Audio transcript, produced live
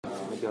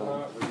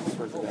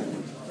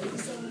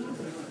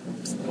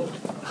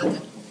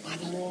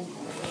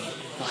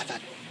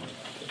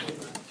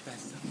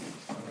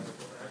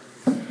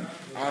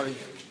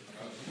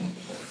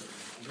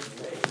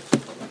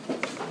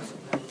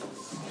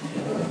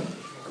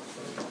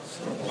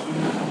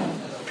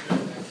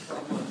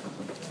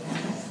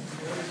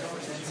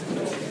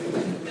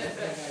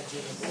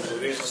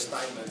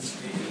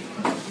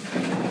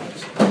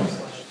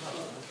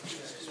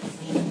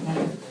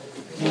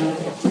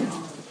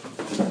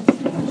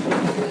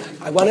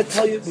I want to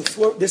tell you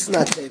before, this is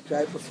not taped,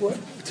 right?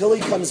 Until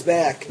he comes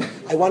back,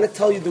 I want to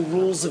tell you the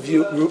rules of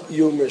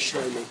humor,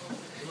 Shlomi.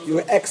 You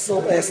were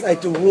excellent last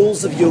night. The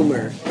rules of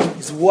humor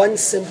is one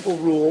simple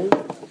rule,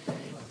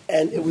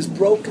 and it was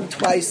broken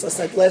twice last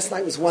night. Last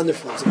night was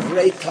wonderful. It was a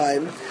great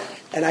time.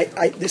 And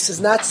this is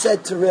not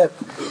said to rip.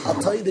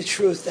 I'll tell you the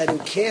truth, that in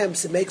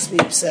camps, it makes me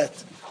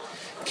upset.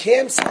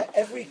 Camps,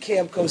 every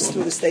camp goes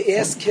through this. They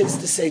ask kids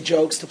to say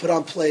jokes, to put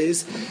on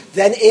plays.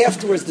 Then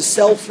afterwards, the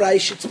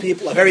self-righteous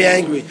people are very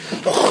angry.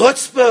 The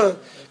chutzpah.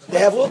 They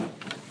have what?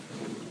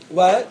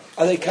 What?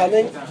 Are they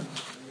coming?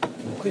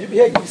 Could you be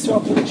here? Can you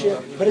put a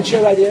chair? Put a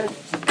chair right here.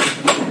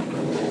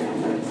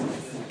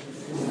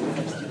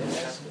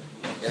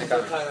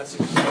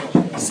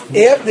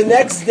 The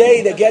next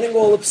day, they're getting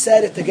all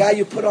upset at the guy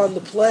you put on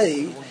the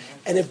play,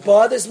 and it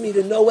bothers me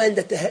to no end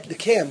at the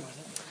camp.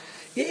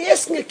 You're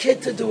asking a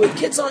kid to do it.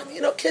 Kids are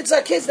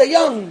kids. They're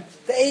young.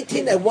 They're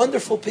 18. They're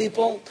wonderful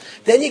people.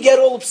 Then you get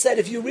all upset.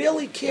 If you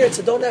really cared,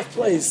 so don't have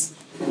plays.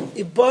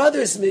 It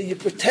bothers me. You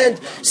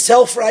pretend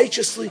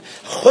self-righteously.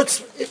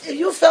 If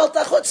you felt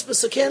that chutzpah,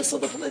 so cancel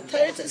the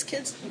play.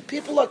 Kids,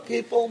 people are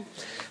people.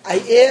 I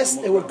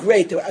asked. They were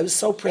great. I was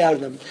so proud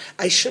of them.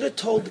 I should have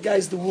told the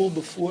guys the rule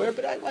before,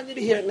 but I want you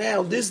to hear it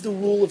now. This is the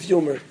rule of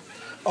humor.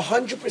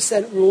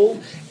 100%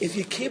 rule. If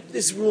you keep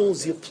these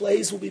rules, your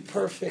plays will be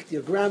perfect,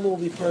 your grammar will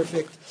be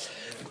perfect.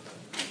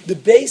 The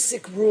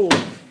basic rule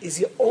is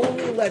you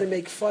only let him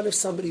make fun of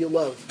somebody you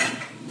love.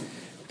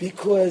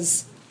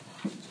 Because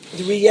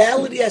the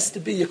reality has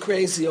to be you're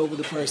crazy over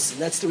the person.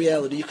 That's the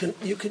reality. You can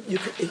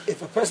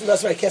if a person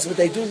does right cast, but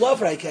they do love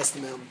right cast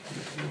them.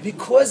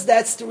 Because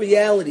that's the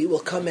reality, it will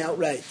come out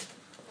right.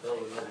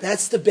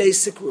 That's the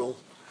basic rule.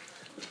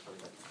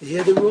 You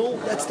hear the rule?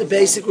 That's the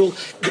basic rule.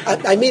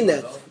 I mean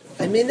that.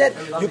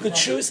 You could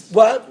choose.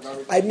 What?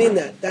 I mean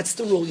that. That's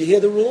the rule. You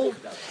hear the rule?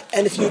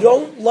 And if you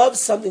don't love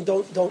something,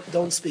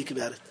 don't speak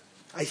about it.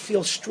 I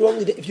feel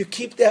strongly that if you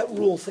keep that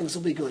rule, things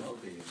will be good.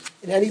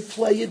 In any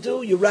play you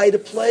do, you write a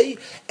play,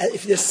 and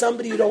if there's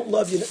somebody you don't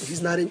love,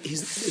 he's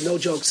no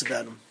jokes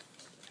about him.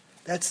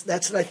 That's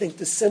what I think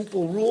the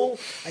simple rule.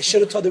 I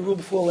should have told the rule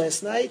before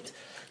last night.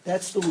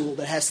 That's the rule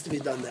that has to be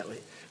done that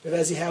way.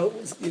 Rabbi, how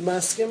you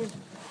mask him?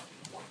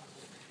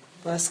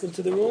 Mask him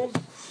to the rule?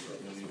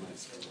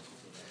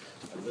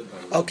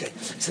 Okay,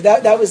 so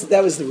that was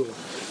the rule.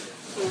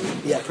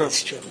 Yeah,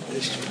 that's true.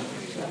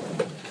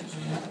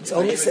 It's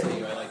only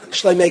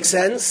shall I make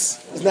sense?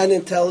 Isn't that an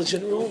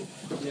intelligent rule?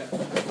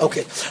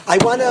 Okay, I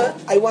wanna.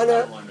 Thank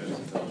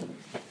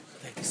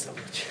you so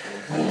much.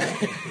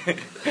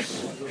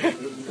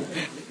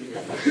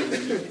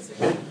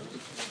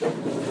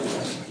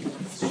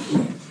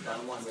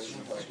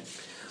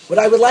 What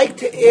I would like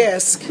to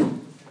ask.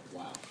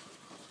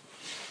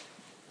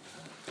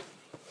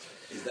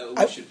 Is that what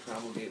we should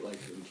promulgate, like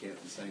in camp,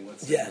 and saying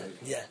what's yeah.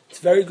 It's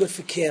very good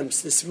for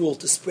camps, this rule,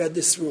 to spread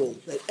this rule.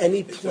 That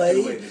any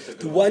play,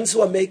 the ones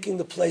who are making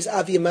the plays,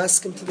 Avi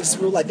Maskim to this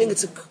rule. I think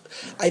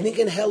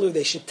in Heller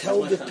they should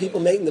tell the people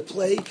making the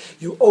play,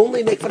 you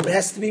only make fun, but it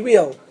has to be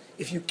real.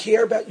 If you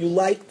care about, you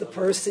like the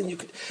person, you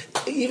could,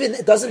 even,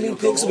 it doesn't mean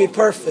things will be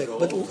perfect,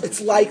 but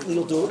it's likely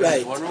you'll do it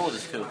right. One rule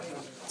is two.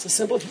 It's a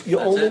simple, you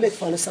only make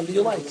fun of somebody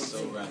you like.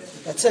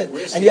 That's it.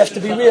 And you have to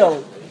be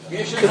real.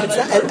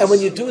 And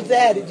when you do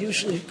that, it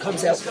usually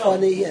comes out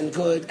funny and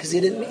good because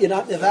you're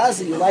not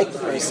nevazi. You like the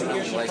person.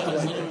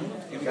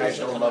 You guys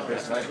don't love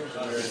this, right?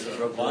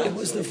 It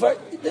was the vert.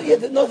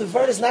 The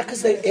vert is not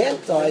because they're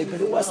anti,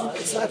 but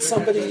it's not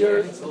somebody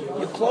you're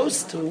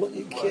close to.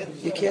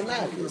 You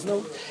cannot. It's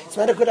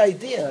not a good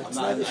idea. It's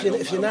not if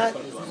you're not.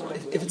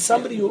 If it's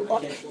somebody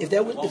if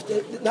they're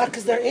not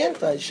because they're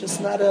anti. It's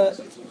just not a.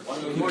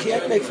 You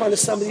can't make fun of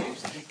somebody.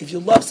 If you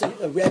love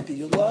a Rebbe,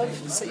 you love,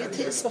 say it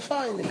is so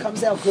fine. It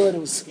comes out good.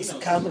 It's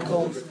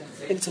comical.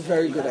 It's a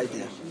very good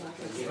idea.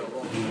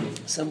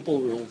 Simple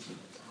rule.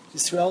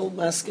 Yisrael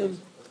Maskim.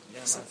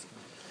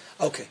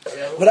 Okay.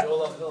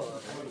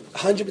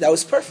 100. That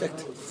was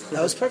perfect.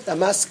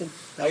 I'm asking.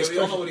 That was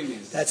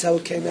perfect. That's how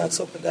it came out.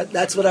 So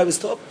that's what I was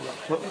talking.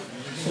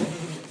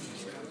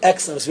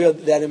 Excellent. It was real.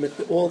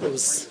 That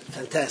was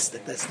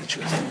fantastic. That's the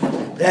truth.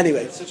 But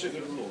anyway. It's such a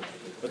good rule.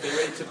 But they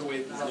already took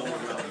away.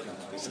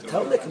 So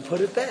tell them they can put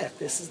it back.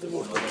 This is the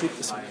rule. Keep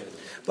this one.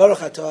 Baruch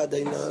atah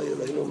Adonai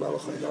Eloheinu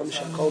melech haolam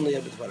shekol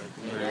niyeh b'dvarim.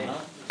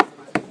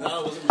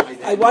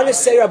 I want to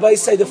say, Rabbi,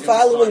 the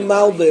following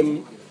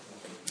malbim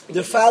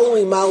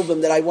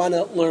that I want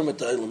to learn with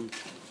the Olam.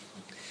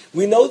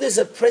 We know there's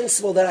a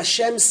principle that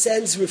Hashem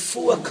sends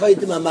refuah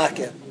kodem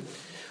hamakaa.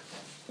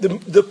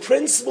 the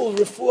principle of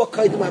refuah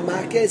kodem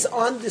hamakaa is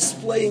on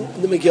display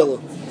in the Megillah.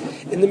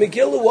 In the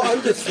Megillah, we're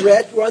under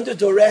threat, we're under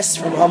duress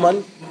from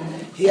Haman.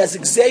 He has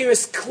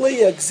Gzeirus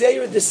Kliya,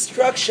 Gzeirah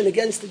destruction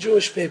against the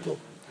Jewish people.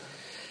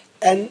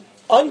 And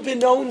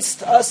unbeknownst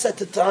to us at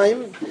the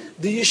time,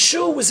 the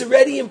Yeshua was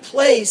already in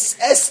place.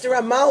 Esther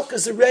Amalka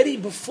is already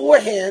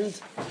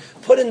beforehand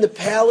put in the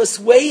palace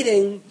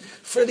waiting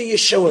for the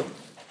Yeshua.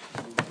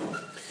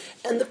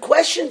 And the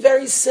question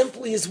very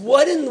simply is,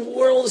 what in the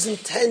world is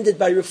intended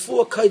by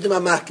refuah kodem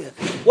hamakaa?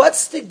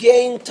 What's the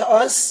gain to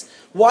us?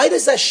 Why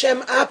does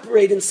Hashem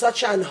operate in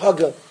such an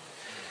anhaga?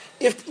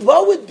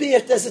 What would be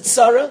if there's a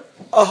tzara,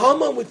 a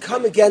Haman would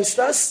come against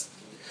us,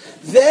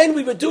 then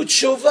we would do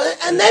tshuva,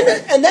 and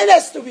then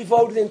Esther would be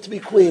voted in to be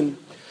queen.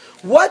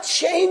 What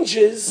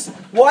changes?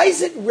 Why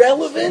is it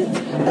relevant?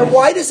 And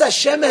why does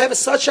Hashem have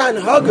such an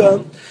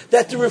anhaga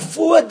that the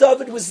refuah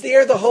David was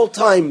there the whole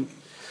time?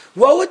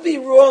 What would be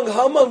wrong?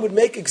 Haman would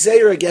make a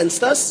gzeira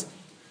against us.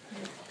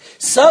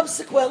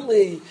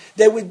 Subsequently,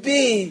 there would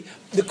be,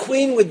 the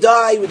queen would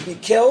die, would be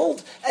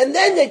killed, and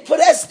then they'd put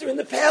Esther in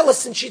the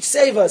palace and she'd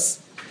save us.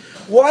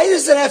 Why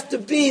does it have to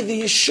be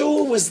the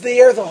Yeshua was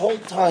there the whole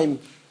time?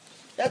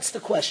 That's the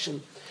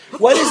question.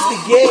 What is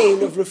the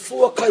gain of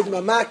refuah kodem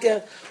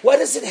hamakaa? What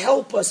does it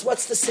help us?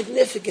 What's the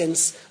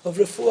significance of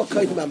refuah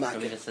kodem hamakaa? I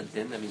mean, it's a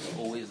din. That means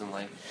always in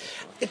life.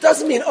 It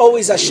doesn't mean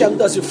always Hashem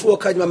does refuah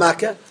kodem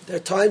hamakaa. There are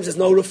times there's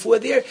no refuah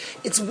there.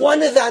 It's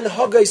one of the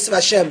anhagos of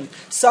Hashem.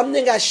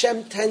 Something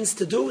Hashem tends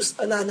to do is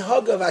an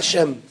anhaga of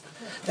Hashem.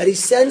 That He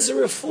sends a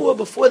refuah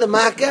before the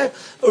makkah,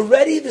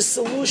 already the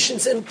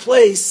solution's in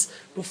place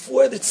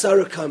before the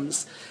tzara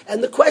comes.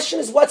 And the question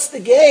is, what's the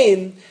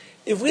gain?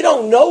 If we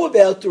don't know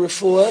about the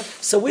refuah,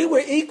 so we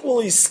were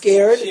equally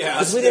scared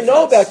because we didn't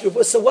know about the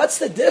refuah. So what's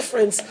the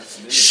difference?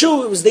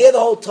 Shoo, it was there the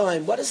whole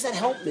time. What does that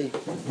help me?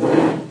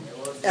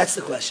 That's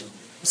the question.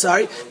 I'm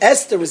sorry?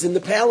 Esther was in the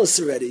palace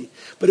already,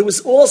 but it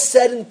was all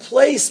set in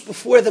place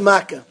before the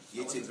makkah.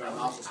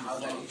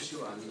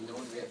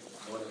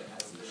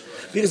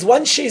 Because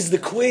once she's the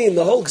queen,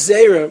 the whole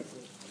gzeira,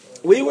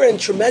 we were in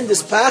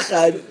tremendous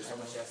pachad.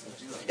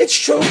 It's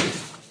true.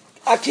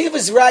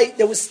 Akiva's right.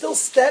 There was still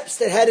steps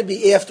that had to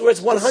be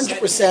afterwards,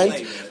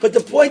 100%. But the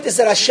point is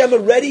that Hashem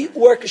already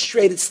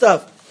orchestrated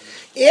stuff.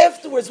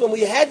 Afterwards, when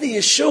we had the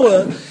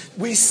Yeshua,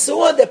 we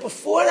saw that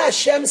before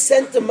Hashem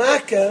sent the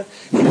Makkah,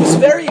 He was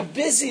very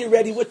busy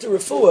already with the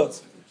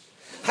refuah.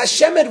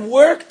 Hashem had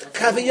worked,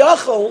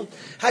 Kaviyachol,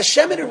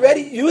 Hashem had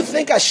already, you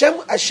think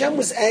Hashem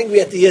was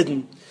angry at the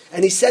Yidden,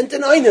 and He sent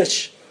an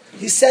Einish,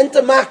 He sent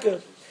the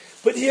Makkah.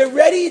 But He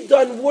already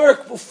done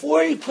work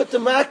before He put the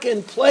Makkah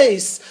in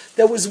place.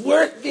 There was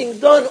work being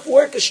done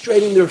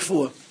orchestrating the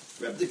refuah.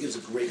 Rabbi gives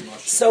a great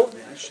mashal. So,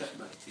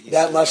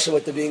 that mashal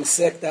with the being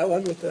sick, that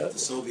one with The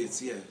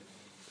Soviets, yeah.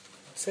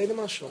 Say the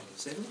mashal.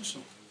 Say the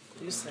mashal.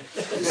 You say.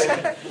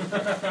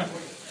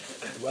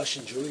 The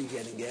Russian Jewry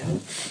getting it.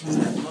 Is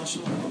that the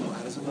mashal? Oh,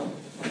 how does it know?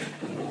 I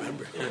don't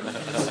remember.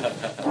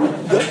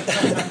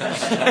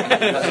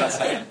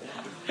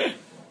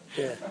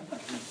 Yeah.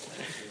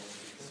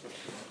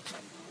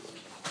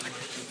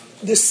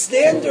 The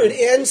standard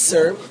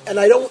answer, and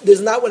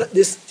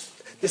this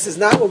is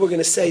not what we're going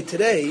to say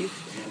today,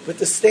 but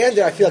the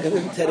standard, I feel like I'm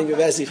imitating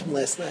Ravezi from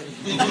last night.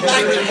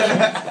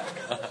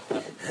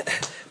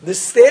 The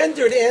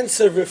standard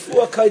answer of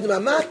refuah kodem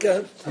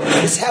hamakaa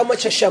is how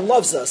much Hashem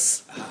loves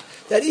us.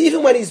 That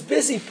even when He's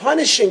busy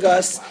punishing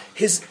us,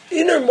 His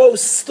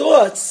innermost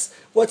thoughts,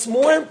 what's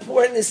more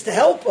important is to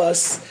help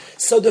us.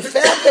 So the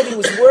fact that He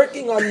was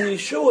working on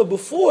Yeshua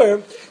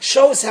before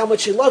shows how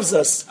much He loves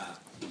us.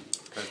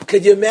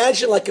 Could you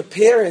imagine like a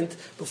parent,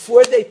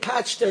 before they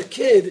patch their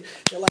kid,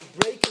 they're like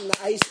breaking the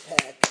ice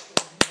pack.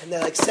 And they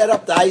like set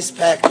up the ice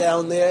pack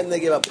down there and they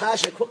give a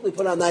patch and quickly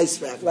put on the ice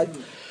pack. Like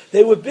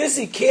they were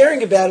busy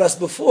caring about us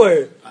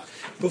before.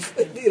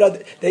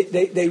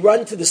 They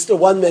run to the store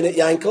 1 minute,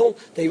 Yankel.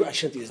 I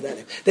shouldn't use that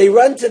name. They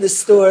run to the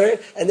store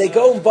and they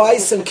go and buy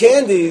some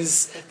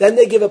candies. Then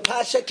they give a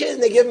pasha kid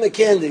and they give him a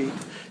candy.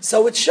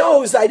 So it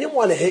shows I didn't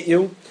want to hit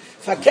you.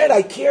 Fakir,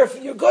 I care for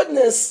your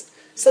goodness.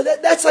 So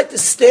that's like the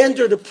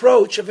standard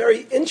approach, a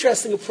very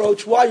interesting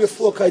approach. Why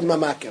refuah kodem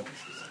hamakaa?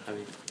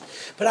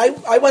 But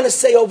I want to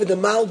say over the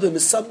Malbim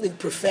is something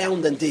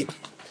profound and deep.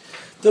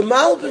 The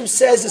Malbim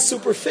says a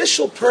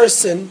superficial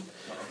person,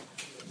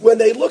 when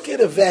they look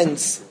at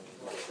events,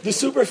 the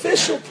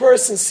superficial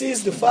person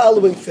sees the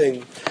following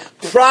thing.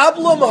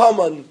 Problem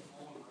Haman.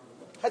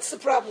 That's the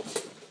problem.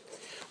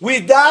 We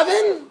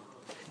daven,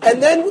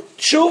 and then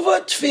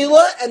tshuva,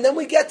 tefillah, and then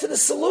we get to the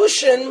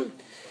solution.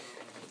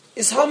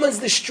 Is Haman's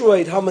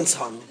destroyed, Haman's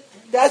hung.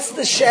 That's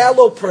the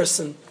shallow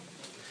person.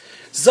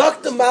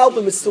 Zok the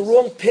Malbim, it's the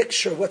wrong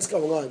picture of what's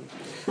going on.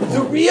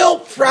 The real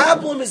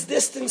problem is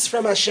distance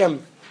from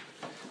Hashem.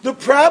 The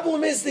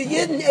problem is the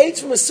Yidden ate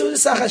from a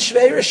Sudas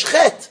Achashverosh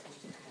Chet.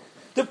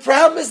 The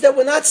problem is that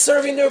we're not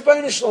serving the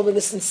Rebbeinu Shalom in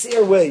a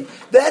sincere way.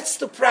 That's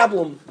the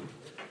problem.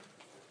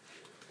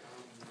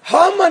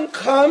 Haman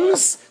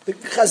comes, the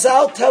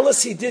Chazal tell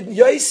us he did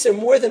Yosef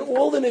more than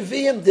all the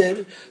Nevi'im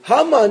did.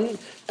 Haman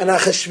and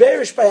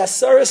Achashverosh by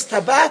Asaras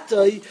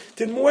Tabatoi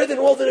did more than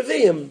all the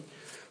Nevi'im.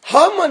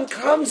 Haman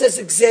comes as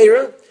a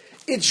Gzeira.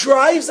 It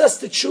drives us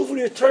to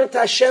tshuva, return to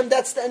Hashem.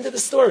 That's the end of the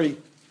story.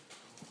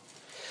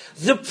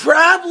 The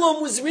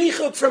problem was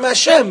Richuk from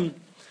Hashem.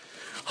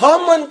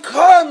 Haman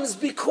comes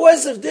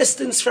because of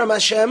distance from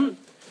Hashem.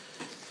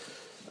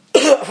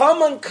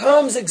 Haman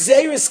comes,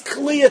 Gzeira is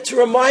clear to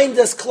remind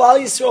us,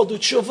 Klal Yisrael do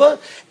tshuva,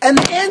 and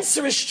the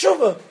answer is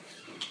tshuva.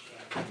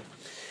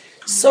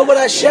 So what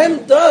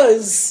Hashem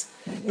does,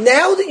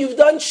 now that you've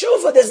done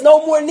tshuva, there's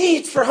no more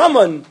need for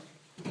Haman.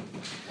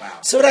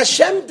 So what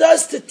Hashem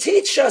does to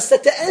teach us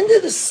that the end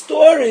of the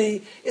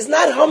story is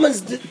not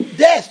Haman's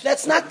death.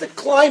 That's not the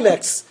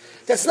climax.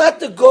 That's not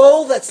the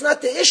goal. That's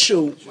not the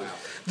issue.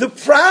 The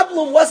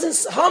problem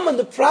wasn't Haman.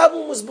 The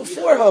problem was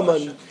before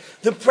Haman.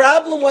 The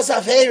problem was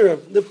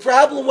Aveira. The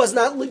problem was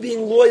not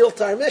being loyal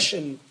to our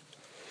mission.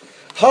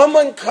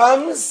 Haman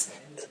comes,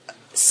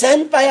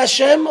 sent by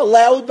Hashem,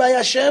 allowed by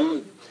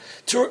Hashem,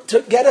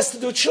 to get us to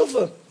do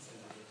tshuva.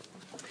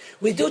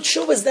 We do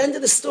tshuva is the end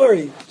of the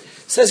story.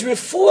 It says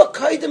refuah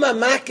kodem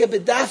hamakaa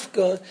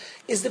b'dafka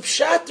is the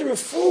pshat. The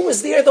refuah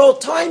was there the whole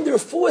time. The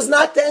refuah is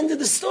not the end of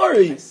the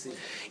story.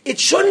 It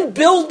shouldn't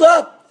build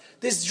up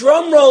this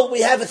drum roll.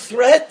 We have a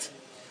threat.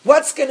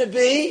 What's going to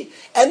be?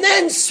 And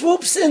then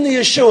swoops in the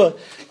Yeshua.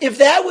 If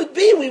that would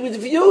be, we would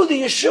view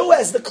the Yeshua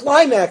as the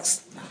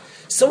climax.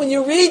 So when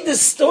you read the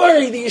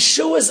story, the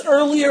Yeshua is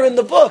earlier in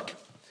the book.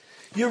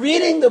 You're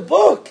reading the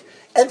book,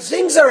 and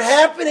things are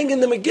happening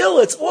in the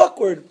Megillah. It's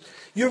awkward.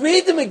 You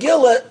read the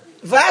Megillah,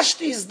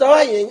 Vashti's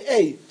dying.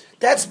 Hey,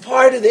 that's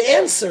part of the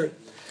answer.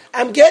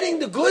 I'm getting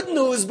the good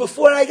news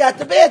before I got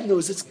the bad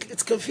news.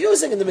 It's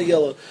confusing in the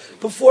Megillah.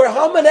 Before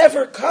Haman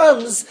ever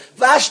comes,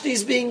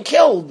 Vashti's being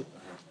killed.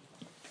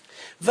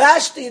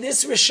 Vashti,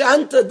 this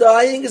Rishanta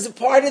dying, is a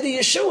part of the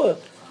Yeshua.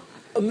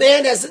 A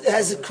man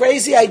has a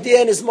crazy idea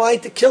in his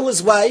mind to kill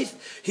his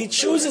wife. He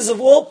chooses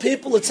of all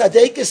people a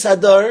tzaddikus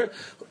hadar.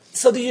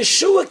 So the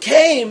Yeshua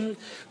came.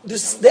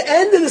 The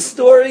end of the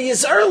story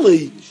is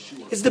early.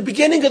 It's the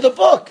beginning of the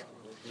book.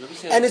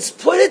 And it's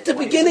put at the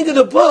beginning of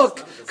the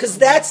book because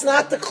that's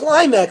not the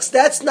climax.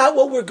 That's not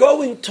what we're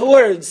going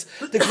towards.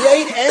 The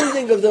great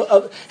ending of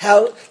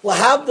how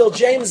Lahabdil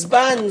James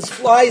Bond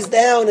flies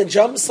down and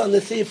jumps on the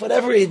thief,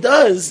 whatever he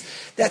does.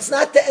 That's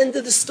not the end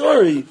of the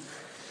story.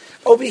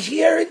 Over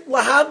here,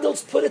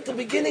 Lahabdil's put at the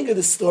beginning of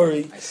the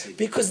story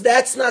because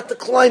that's not the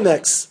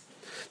climax.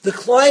 The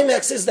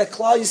climax is that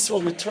Klal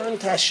Yisrael return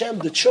to Hashem.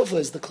 The tshuva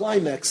is the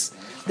climax.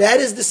 That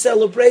is the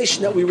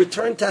celebration that we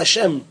return to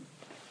Hashem.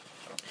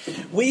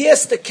 We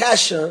asked the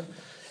Kasha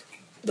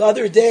the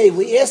other day,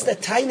 we asked that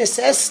Tainus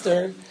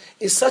Esther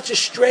is such a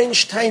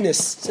strange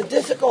Tainus. It's a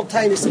difficult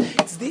Tainus.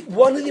 It's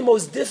one of the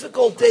most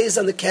difficult days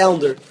on the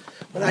calendar.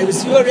 When I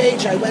was your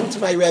age, I went to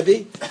my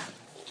Rebbe,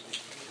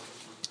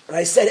 and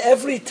I said,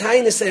 every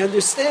Tainus I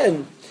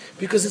understand,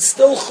 because it's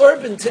still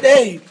Churban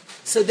today.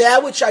 So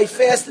that which I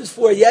fasted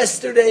for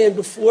yesterday and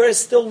before is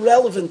still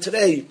relevant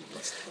today.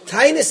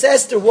 Tainus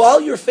Esther,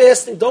 while you're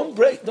fasting,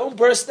 don't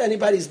burst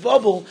anybody's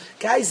bubble.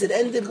 Guys, it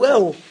ended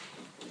well.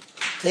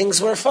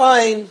 Things were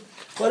fine.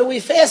 What are we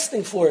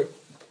fasting for?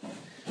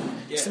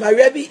 Yeah. So my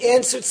Rebbe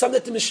answered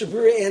something that the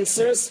Mishabura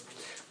answers.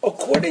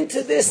 According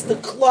to this, the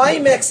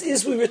climax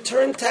is we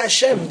return to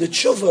Hashem, the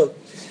tshuva.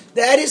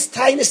 That is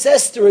Tainus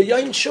Esther, a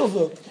Yom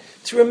Tshuva.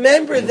 To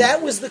remember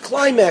that was the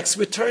climax,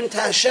 return to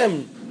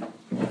Hashem.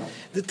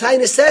 The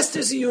Tainus Esther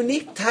is a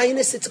unique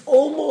Tainus. It's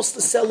almost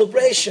a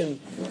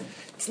celebration.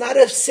 It's not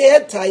a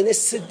sad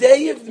Tainus.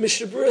 Today, the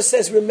Mishabura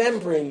says,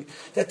 remembering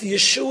that the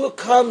Yeshua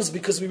comes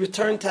because we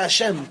return to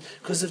Hashem,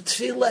 because of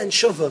Tefillah and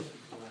Shuvah.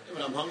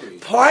 But I'm hungry.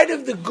 Part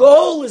of the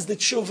goal is the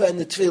Teshuvah and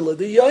the Tefillah.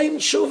 The Yom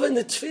Teshuvah and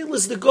the Tefillah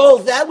is the goal.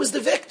 That was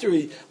the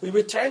victory. We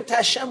returned to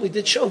Hashem. We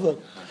did Teshuvah.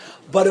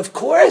 But of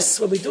course,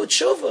 when we do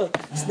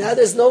Teshuvah, so now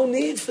there's no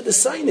need for the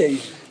Sinai.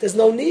 There's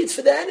no need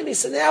for the enemy.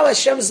 So now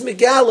Hashem's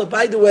Megala.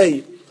 By the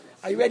way,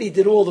 I already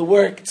did all the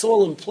work. It's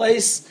all in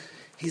place.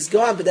 He's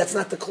gone, but that's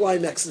not the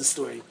climax of the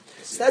story.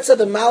 So that's how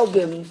the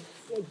Malbim,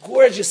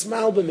 gorgeous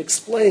Malbim,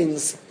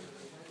 explains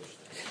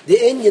the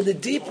inyan, the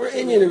deeper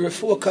inyan of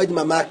refuah kodem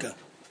hamakaa.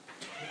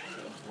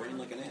 Brain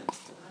like an ant.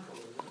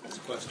 That's a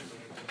question.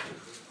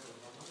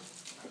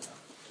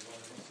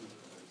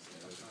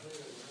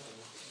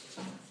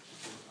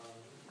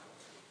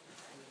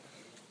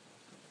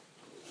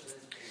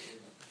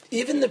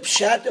 Even the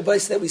pshat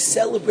advice that we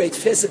celebrate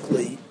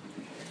physically,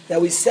 on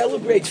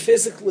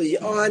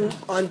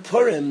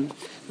Purim,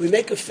 we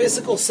make a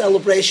physical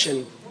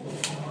celebration.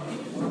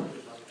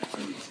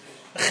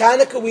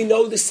 Chanukah, we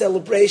know the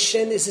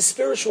celebration is a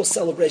spiritual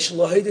celebration,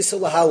 L'hodis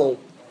L'halol.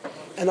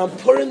 And on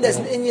Purim, there's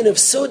an inyan of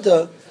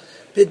Suda.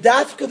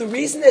 B'dafka, the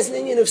reason there's an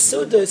inyan of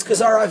Suda is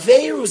because our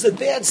Aveir was a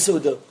bad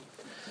Suda.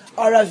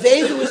 Our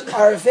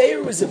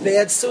Aveir was a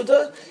bad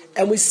Suda,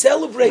 and we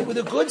celebrate with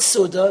a good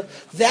Suda.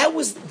 That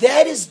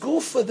is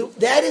Gufa,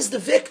 that is the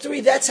victory,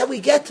 that's how we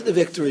get to the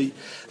victory.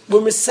 We're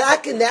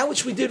misakin that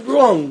which we did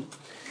wrong.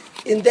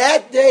 in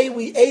that day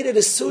we ate at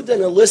a Suda,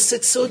 an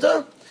illicit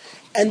Suda,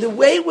 and the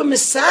way we're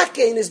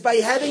misakein is by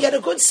having at a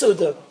good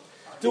Suda.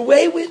 The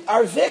way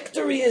our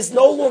victory is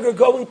no longer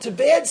going to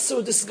bad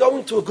Suda, it's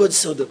going to a good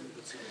Suda.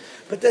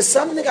 But there's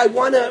something I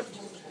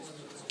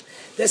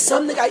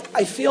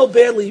feel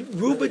badly.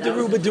 Ruba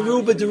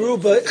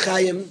deruba,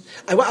 Chaim.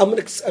 I'm going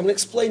to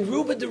explain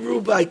Ruba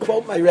deruba. I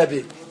quote my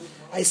Rebbe.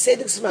 I say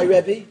this to my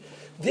Rebbe.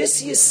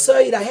 This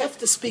Yesod, I have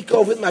to speak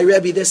over with my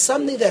Rebbe. There's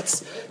something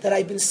that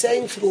I've been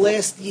saying for the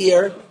last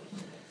year,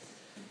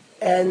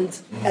 and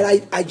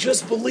I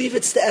just believe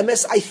it's the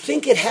MS. I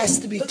think it has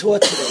to be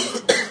taught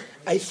today.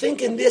 I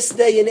think in this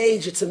day and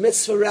age, it's a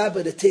mitzvah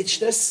rabbi to teach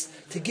this,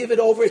 to give it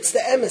over. It's the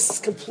emes. It's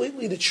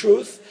completely the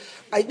truth.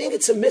 I think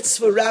it's a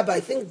mitzvah rabbi. I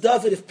think,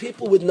 David, if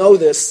people would know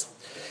this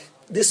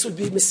would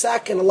be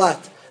misaken a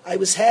lot. I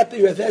was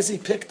happy Rav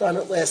Ezi picked on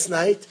it last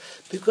night,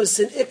 because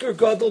it's an ikr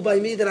gadol by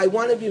me that I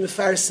want to be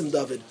mefarsim,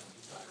 David.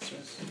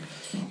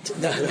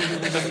 No.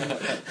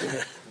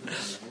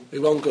 We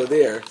won't go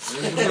there.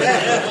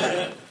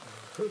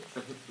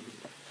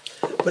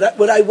 But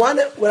what I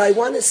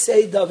want to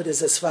say, David,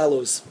 is as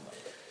follows.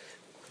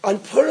 On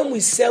Purim,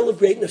 we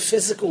celebrate in a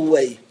physical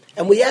way,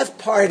 and we have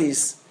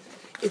parties.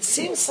 It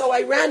seems so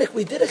ironic.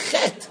 We did a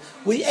chet.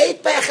 We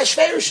ate by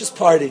Achashverosh's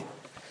party.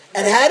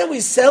 And how do we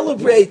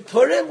celebrate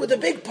Purim? With a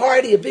big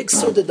party, a big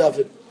Suda,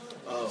 David.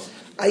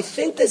 I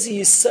think there's a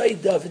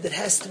Yesod, David, that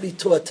has to be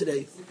taught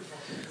today.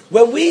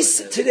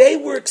 Today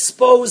we're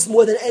exposed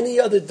more than any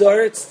other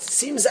dar. It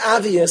seems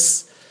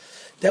obvious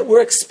that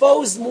we're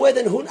exposed more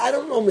than I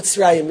don't know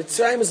Mitzrayim.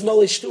 Mitzrayim is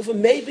Molei Shtufa.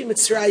 Maybe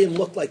Mitzrayim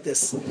looked like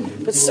this.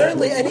 But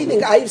certainly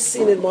anything I've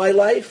seen in my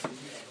life,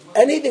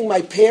 anything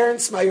my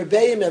parents, my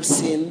Rebbeim have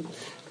seen,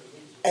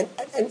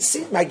 and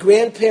see, my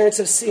grandparents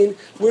have seen,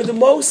 we're the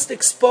most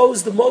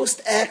exposed, the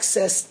most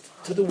access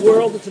to the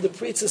world and to the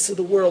preachers of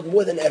the world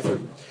more than ever.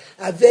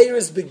 Aveir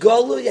is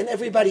begolui, and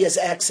everybody has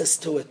access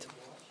to it.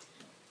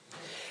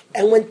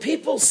 And when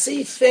people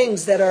see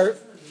things that are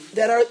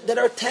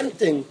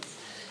tempting,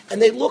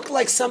 and they look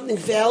like something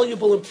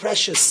valuable and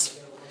precious,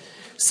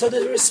 so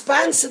the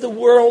response of the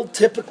world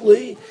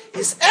typically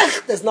is,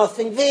 there's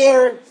nothing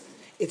there,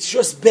 it's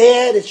just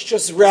bad, it's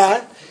just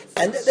ra.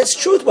 And that's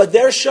truth. What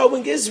they're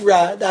showing is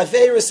ra. The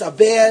Averis are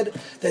bad.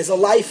 There's a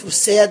life of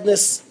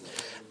sadness.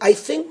 I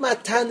think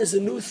Matan is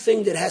a new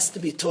thing that has to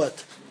be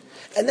taught.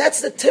 And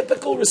that's the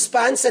typical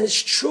response, and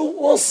it's true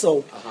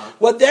also.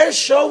 What they're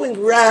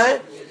showing ra,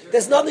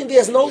 there's nothing,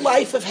 there's no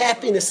life of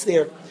happiness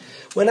there.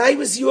 When I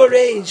was your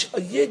age,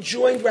 a Yid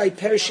joined Rai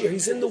Pershir.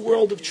 He's in the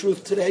world of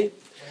truth today.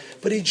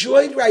 But he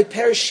joined Rai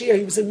Pershir.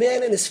 He was a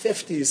man in his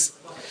 50s.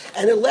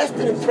 And it left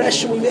an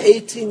impression. We were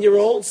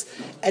 18-year-olds.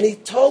 And he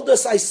told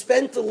us, I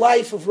spent a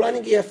life of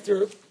running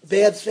after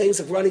bad things,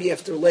 of running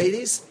after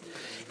ladies.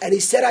 And he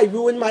said, I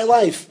ruined my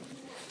life.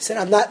 He said,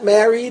 I'm not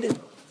married.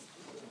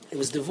 He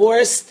was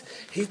divorced.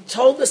 He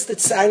told us that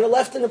Sinai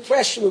left an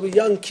impression. We were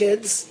young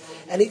kids.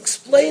 And he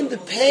explained the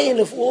pain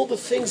of all the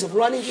things of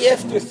running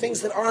after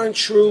things that aren't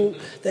true,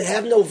 that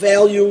have no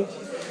value,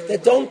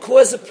 that don't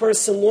cause a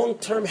person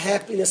long-term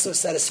happiness or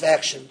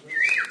satisfaction.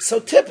 So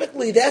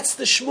typically that's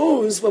the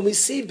shmooze when we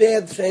see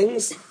bad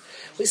things.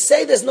 We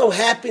say there's no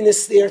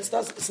happiness there. It's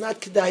not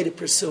kedai to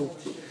pursue.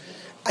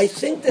 I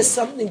think there's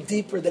something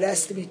deeper that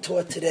has to be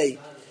taught today.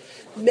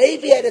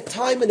 Maybe at a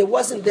time when there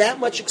wasn't that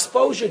much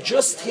exposure,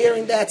 just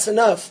hearing that's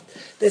enough.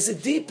 There's a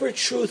deeper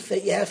truth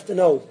that you have to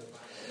know.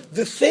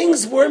 The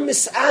things we're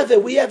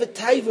misaveh, we have a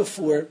taiva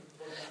for.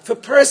 If a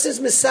person's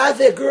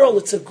misaveh a girl,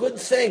 it's a good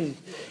thing.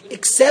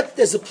 Except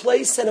there's a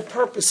place and a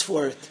purpose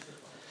for it.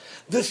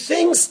 The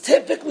things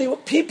typically,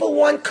 people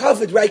want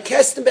covered. Right?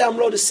 Kestenbaum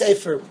wrote a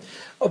sefer.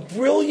 A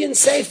brilliant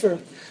sefer.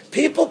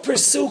 People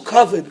pursue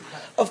covered.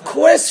 Of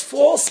course,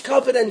 false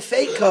covered and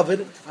fake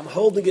covered. I'm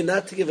holding it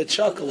not to give a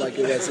chuckle like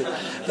it is.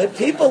 But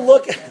people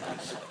look...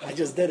 I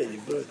just did it,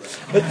 you blew it.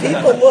 But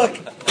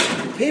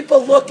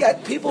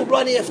people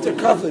run after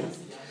covered.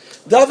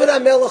 David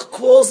HaMelech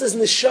calls his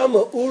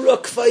neshama Ura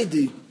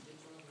Kvaidi.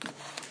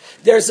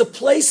 There's a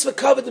place for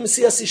covet. The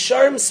Messias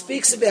Yisharim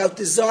speaks about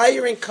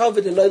desiring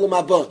covet in Olam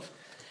Haba.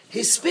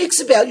 He speaks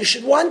about you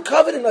should want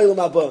covet in Olam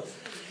Haba.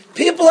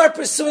 People are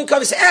pursuing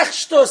covet. Say,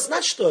 shtos,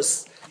 not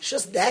shtos. It's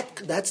just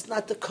that's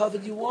not the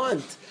covet you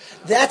want.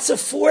 That's a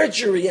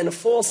forgery and a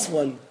false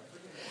one.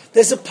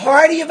 There's a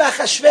party of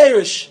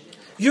Achashverosh.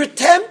 You're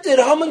tempted,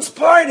 Haman's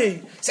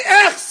party. Say,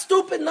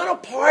 stupid. No,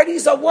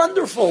 parties are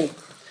wonderful.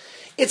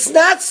 It's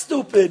not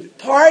stupid.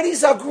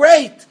 Parties are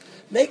great.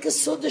 Make a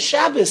Suda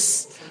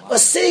Shabbos, a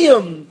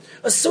Siyum,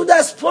 a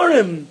Sudas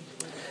Purim.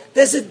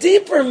 There's a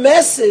deeper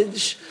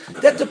message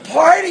that the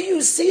party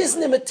you see is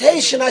an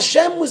imitation.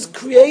 Hashem was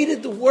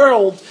created the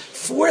world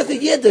for the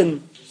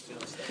Yidden.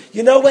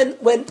 You know, when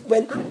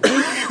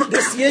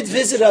this Yid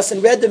visited us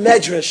and read the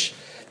Medrash,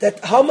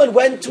 that Haman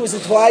went to his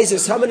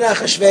advisors, Haman and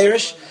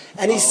Achashverosh,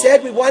 and he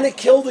said, we want to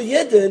kill the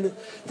Yidden.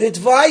 The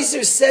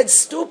advisors said,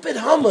 stupid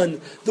Haman,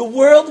 the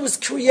world was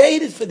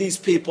created for these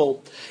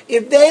people.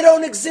 If they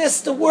don't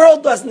exist, the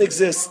world doesn't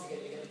exist.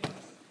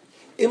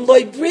 Im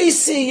loy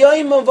brisi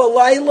yoim of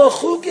alayla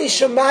chuge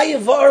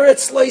shamayim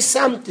v'aretz loy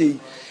samti.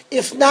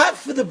 If not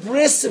for the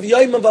bris of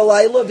yoim of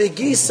alayla,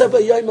 v'gisa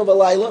b'yoim of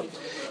alayla,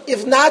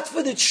 if not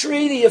for the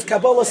treaty of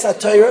Kabbalah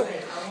Satira,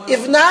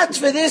 if not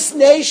for this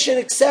nation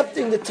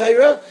accepting the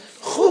Torah,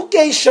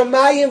 chuge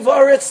shamayim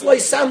v'aretz loy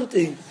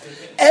samti.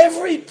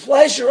 Every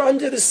pleasure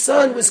under the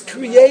sun was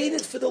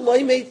created for the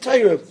loymei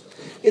Torah.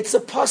 It's a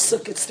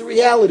pasuk, it's the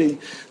reality.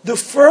 The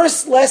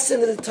first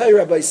lesson of the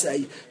Torah, Rabbi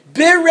say,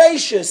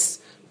 Bereshis,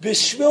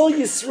 Bishvil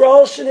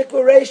Yisrael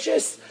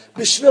Shenikvareshis,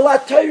 Bishvil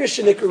HaTorah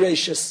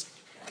Shenikvareshis.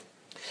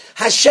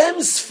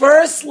 Hashem's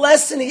first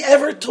lesson he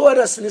ever taught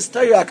us in his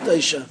Torah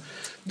Akdosha,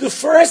 the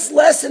first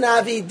lesson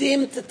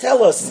Avidim to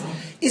tell us,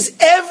 is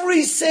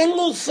every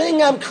single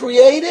thing I'm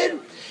created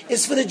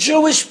is for the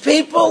Jewish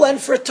people and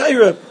for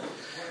Torah.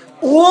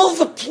 All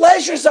the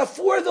pleasures are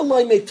for the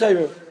loymei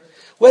Torah.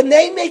 When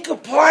they make a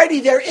party,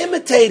 they're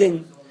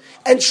imitating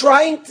and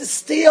trying to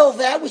steal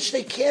that which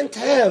they can't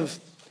have.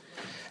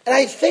 And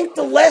I think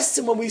the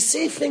lesson, when we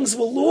see things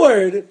with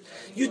Lord,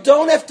 you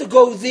don't have to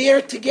go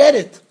there to get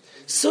it.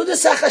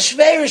 Sudas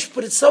Achashverosh,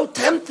 but it's so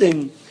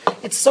tempting.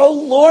 It's so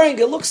luring.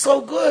 It looks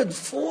so good.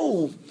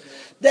 Fool.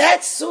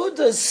 That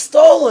Suda is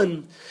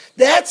stolen.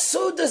 That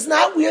Suda is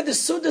not where the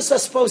Sudas are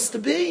supposed to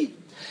be.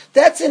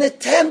 That's an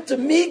attempt, a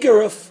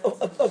meager, a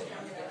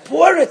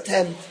poor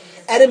attempt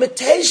at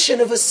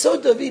imitation of a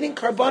Suda of eating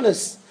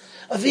karbanos,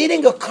 of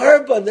eating a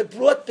karban that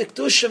brought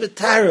Bikdusha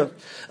V'Tara,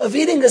 of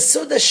eating a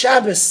Suda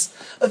Shabbos,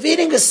 of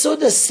eating a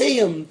Suda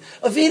Siyum,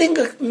 of eating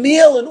a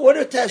meal in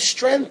order to have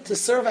strength to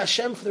serve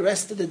Hashem for the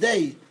rest of the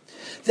day.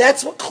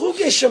 That's what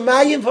Chuge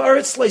Shamayim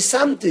V'Aretz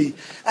Leisamti.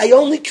 I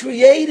only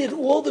created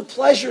all the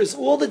pleasures,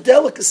 all the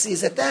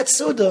delicacies at that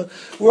Suda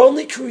were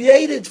only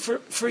created for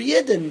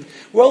Yidden.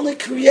 We're only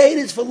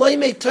created for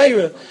Loymei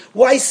Torah.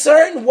 Why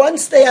certain,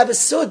 once they have a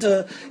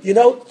Suda,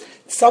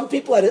 some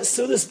people at a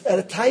Suda, at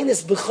a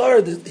Tainis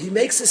B'char, he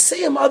makes a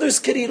Siyum, others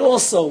could eat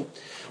also.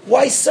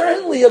 Why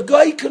certainly a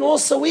guy can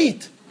also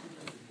eat.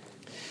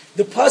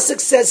 The pasuk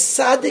says,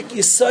 "Tzaddik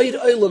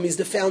Yisoid Olam." He's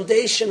the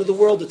foundation of the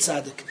world. The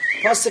tzaddik.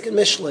 Pasuk in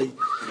Mishlei.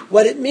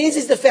 What it means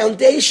is the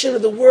foundation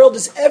of the world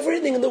is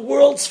everything in the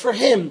world's for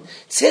him.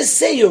 It's his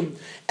siyum.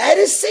 At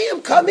his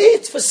siyum, come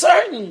eat for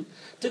certain.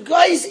 The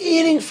guy's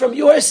eating from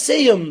your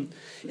siyum.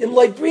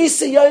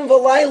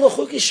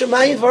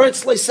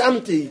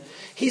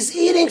 He's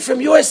eating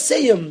from your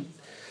siyum.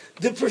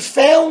 The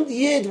profound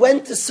Yid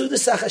went to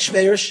Sudas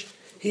Achashverosh.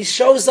 He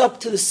shows up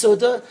to the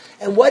Suda,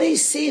 and what do he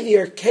see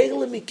there?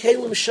 Kelim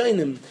Mikelim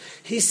Shainim.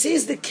 He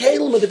sees the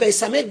Kelim of the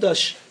Beis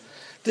Hamikdash.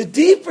 The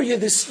deeper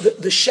Yid,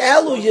 the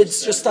shallow Yid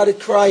just started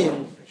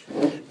crying.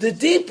 The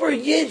deeper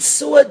Yid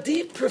saw a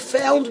deep,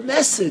 profound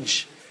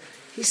message.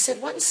 He said,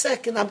 one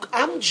second,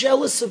 I'm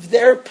jealous of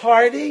their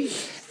party,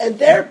 and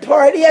their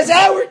party has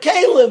our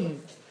Kelim.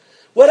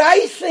 What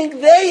I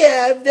think they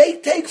have, they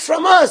take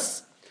from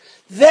us.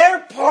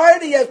 Their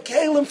party have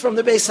Kelim from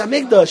the Beis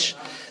Hamikdash.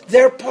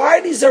 Their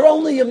parties are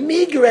only a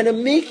meager and a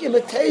meek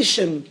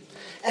imitation,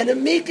 and a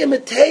meek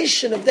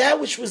imitation of that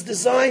which was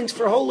designed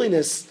for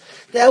holiness,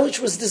 that which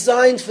was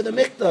designed for the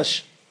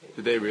Mikdash.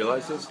 Did they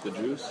realize this, the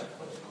Jews?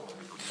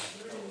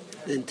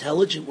 The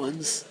intelligent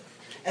ones.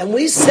 And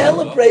we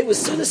celebrate with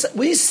Sudas,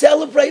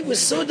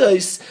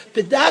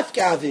 B'daf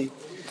Gavi.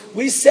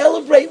 We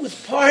celebrate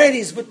with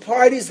parties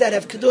that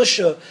have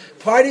Kedusha,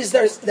 parties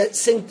that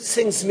sing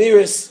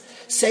Zmiris,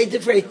 say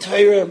Divrei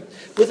Torah,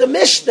 with a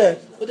Mishnah,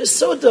 with a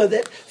Suda,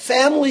 that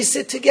families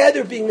sit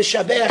together being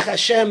Mishabeach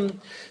Hashem,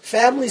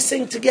 families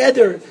sing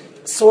together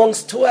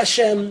songs to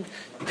Hashem,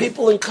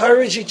 people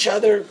encourage each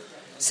other.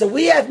 So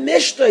we have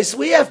Mishnahs,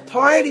 we have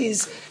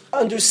parties,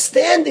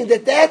 understanding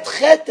that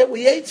chet that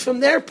we ate from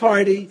their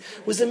party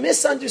was a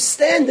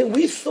misunderstanding.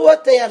 We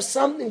thought they have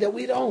something that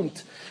we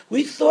don't.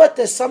 We thought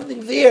there's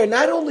something there.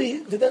 Not only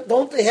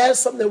don't they have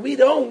something that we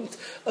don't,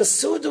 a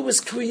Suda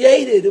was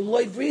created.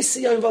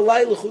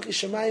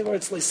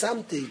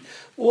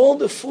 All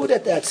the food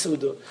at that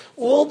Suda,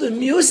 all the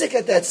music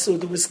at that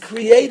Suda was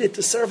created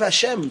to serve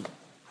Hashem.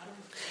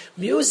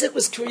 Music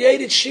was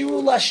created,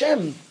 Shirul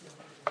Hashem.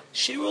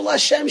 Shirul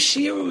Hashem,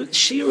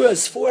 Shira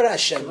is for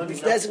Hashem.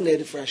 It's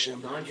designated for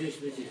Hashem.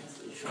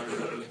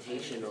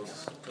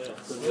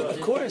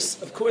 Of course.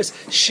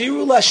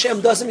 Shirul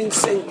Hashem doesn't mean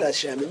sing to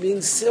Hashem. It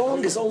means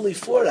song is only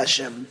for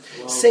Hashem.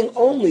 Sing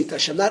only to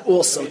Hashem, not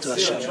also to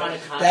Hashem.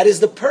 That is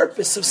the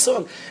purpose of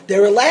song.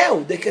 They're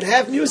allowed. They can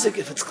have music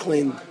if it's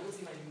clean.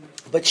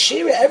 But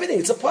Shira, everything,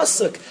 it's a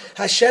pasuk.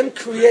 Hashem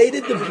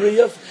created the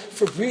Bria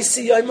for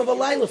Brisi Yom of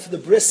Alayla, for the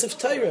Bris of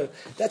Torah.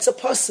 That's a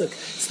pasuk.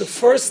 It's the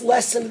first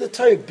lesson of the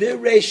Torah,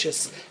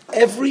 Bereshis.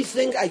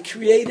 Everything I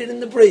created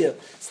in the Bria.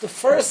 It's the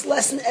first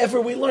lesson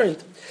ever we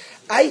learned.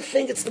 I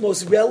think it's the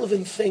most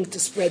relevant thing to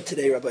spread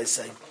today, Rabbi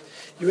say.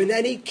 You're in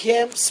any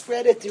camp,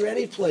 spread it, you're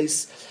any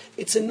place.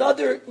 It's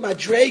another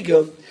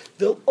madrega.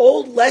 The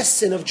old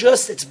lesson of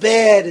just, it's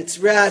bad, it's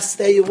ra,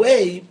 stay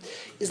away,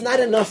 is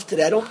not enough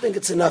today. I don't think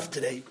it's enough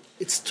today.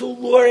 It's too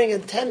luring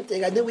and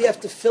tempting. I think we have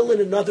to fill in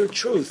another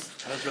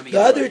truth.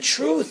 The other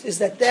truth is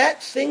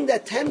that thing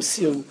that tempts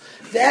you,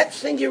 that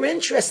thing you're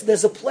interested in,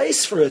 there's a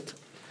place for it.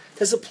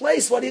 There's a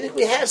place. Why do you think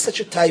we have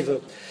such a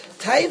taiva?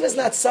 Taiva is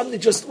not something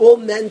just all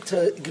meant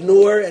to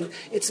ignore, and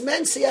it's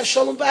meant to have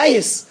shalom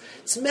bayis.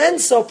 It's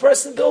meant so a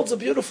person builds a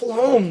beautiful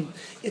home.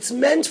 It's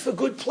meant for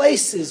good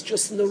places,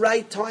 just in the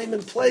right time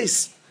and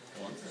place.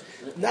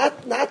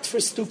 Not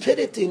for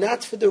stupidity,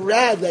 not for the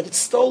rad that it's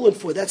stolen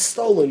for. That's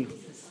stolen.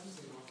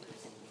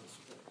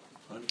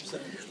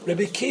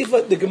 Rabbi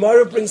Kiva, the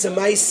Gemara brings a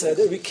Maisa.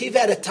 Rabbi Kiva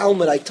had a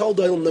Talmud. I told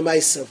Olam the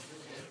Maisa.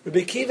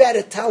 Rabbi Kiva had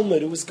a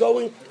Talmud who was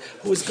going.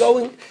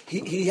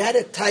 He had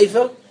a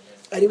taiva,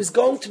 and he was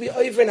going to be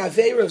over an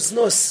aveira of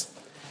znus.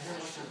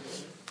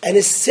 And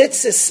his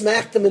tzitzis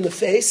smacked him in the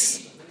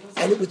face,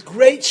 and with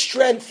great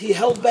strength he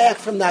held back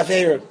from the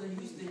aveira.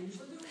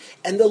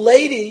 And the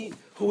lady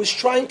who was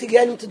trying to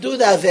get him to do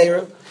the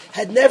aveira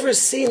had never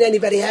seen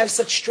anybody have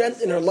such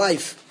strength in her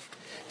life.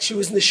 She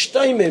was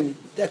nishtoimim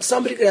that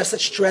somebody could have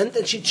such strength,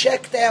 and she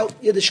checked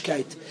out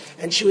Yiddishkeit,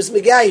 and she was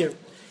megayer,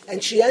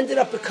 and she ended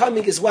up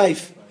becoming his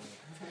wife.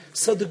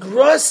 So the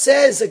Gra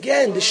says,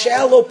 again, the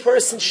shallow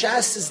person,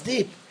 Shas is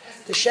deep.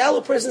 The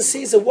shallow person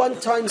sees a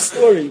one-time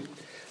story.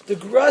 The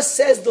Gra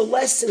says the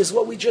lesson is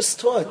what we just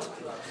taught.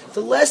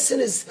 The lesson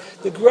is,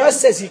 the Gra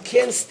says you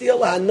can't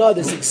steal a hana.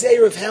 There's a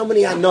gzeir of how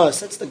many hanas.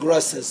 That's the Gra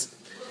says.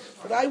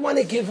 What I want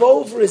to give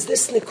over is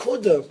this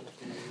nekuda.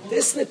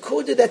 This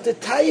nekuda that the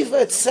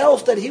taiva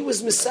itself, that he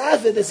was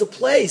misaved, there's a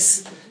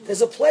place.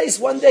 There's a place.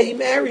 One day he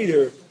married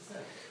her.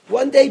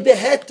 One day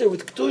behet her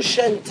with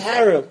kedusha and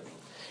tara.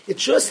 It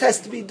just has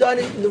to be done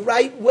in the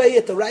right way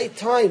at the right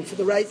time for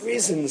the right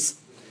reasons.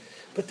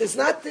 But there's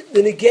not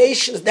the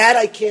negations that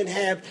I can't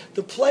have.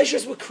 The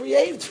pleasures were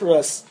created for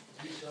us.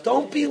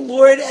 Don't be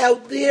lured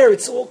out there.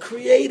 It's all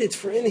created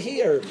for in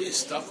here. There's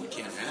stuff we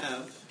can't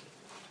have.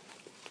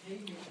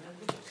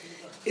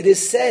 It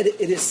is said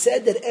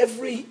that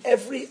every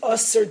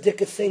usser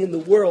dika thing in the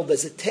world,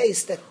 there's a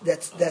taste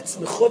that's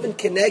mechuven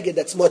keneged,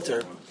 that's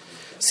mutter.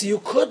 So you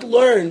could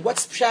learn,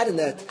 what's pshat in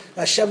that?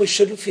 Hashem, we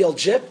shouldn't feel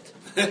gypped.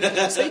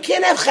 So you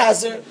can't have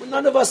chazer.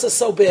 None of us are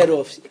so bad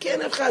off. You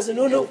can't have chazer.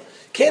 No.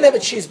 Can't have a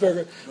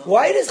cheeseburger.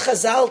 Why does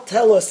Chazal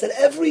tell us that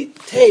every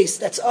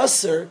taste that's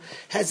usser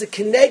has a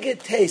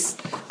keneged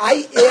taste?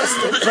 I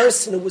asked a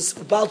person who was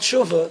Baal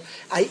Tshuva,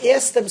 I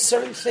asked them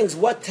certain things,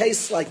 what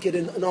tastes like it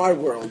in our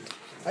world.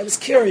 I was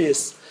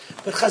curious.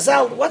 But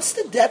Chazal, what's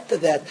the depth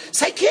of that?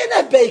 So I can't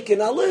have bacon,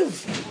 I'll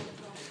live.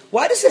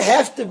 Why does it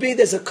have to be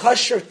there's a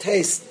kosher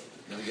taste?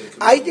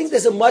 I think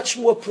there's a much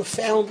more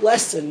profound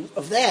lesson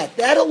of that.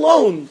 That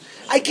alone,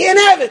 I can't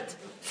have it.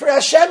 For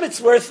Hashem,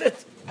 it's worth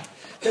it.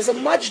 There's a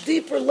much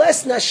deeper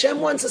lesson. Hashem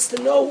wants us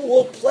to know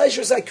all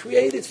pleasures I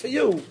created for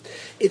you.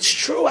 It's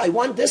true, I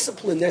want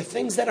discipline. There are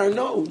things that are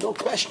no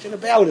question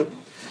about it.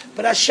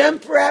 But Hashem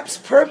perhaps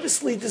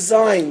purposely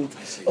designed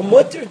a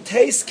mutter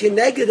taste,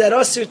 keneged, that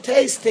usher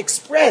taste to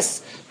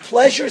express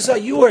pleasures are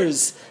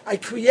yours. I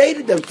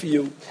created them for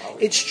you.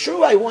 It's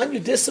true, I want you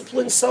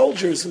disciplined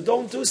soldiers who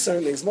don't do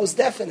certain things, most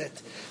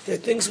definite. There are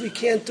things we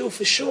can't do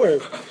for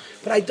sure.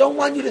 But I don't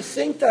want you to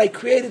think that I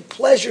created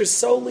pleasures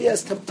solely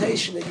as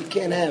temptation that you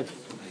can't have.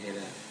 I hear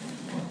that.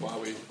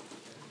 Huawei.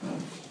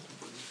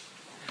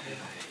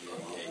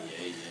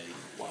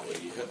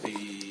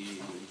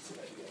 Huawei.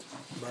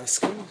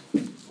 Moscow?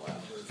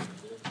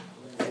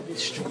 Maybe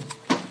it's true.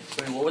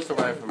 What was the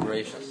rhyme from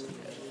Bereshis?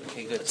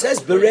 Okay, good. It says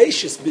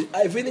Bereshis.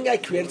 Everything I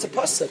created, it's a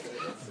pasuk.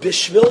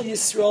 Bishvil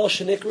Yisrael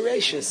Shenik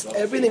Bereshis.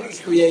 Everything I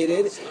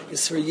created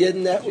is for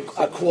Yidden that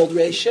are called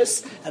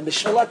Rashis, and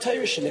Bishvil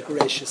HaTorah Shenik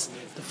Bereshis.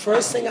 The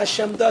first thing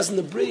Hashem does in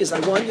the Bri is, I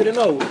want you to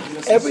know,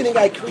 everything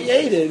I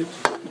created.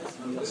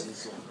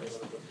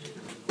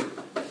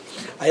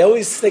 I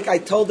always think, I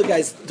told the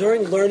guys,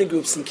 during learning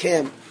groups in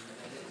camp,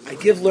 I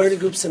give learning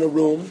groups in a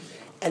room,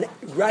 and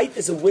right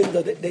as a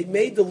window, they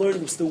made the learning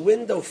groups, the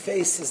window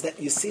faces that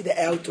you see the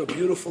outdoor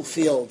beautiful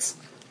fields.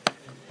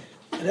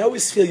 And I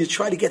always feel you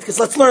try to get, because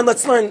let's learn.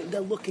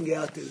 They're looking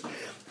out there,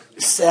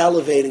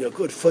 salivating, a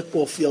good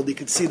football field. You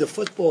can see the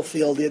football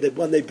field here, the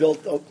one they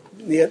built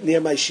near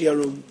my shia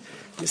room.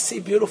 You see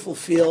beautiful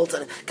fields.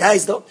 And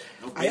guys,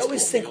 I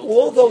always think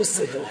all those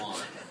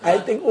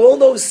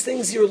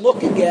things you're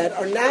looking at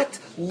are not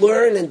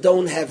learn and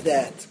don't have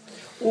that.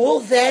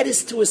 All that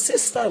is to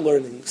assist our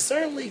learning.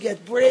 Certainly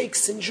get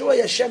breaks, enjoy.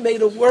 Hashem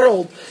made a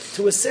world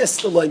to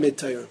assist the Loimid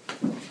Torah.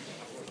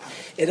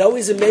 It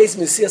always amazes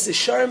me. See, as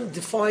Sharm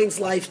defines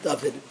life,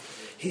 David.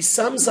 He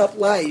sums up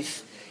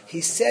life. He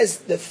says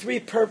the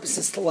three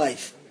purposes to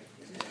life.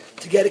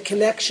 To get a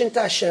connection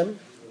to Hashem,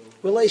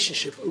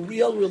 relationship, a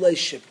real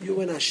relationship,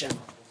 you and Hashem.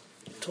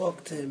 You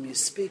talk to Him, you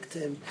speak to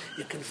Him,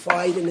 you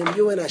confide in Him,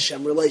 you and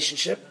Hashem,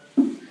 relationship.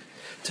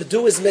 To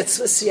do His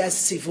mitzvahs, He has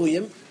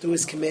tzivuyim, do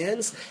His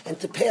commands, and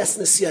to pass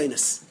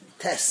nisyonos,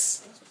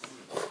 tests.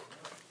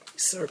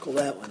 Circle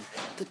that one.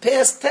 To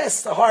pass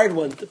tests, the hard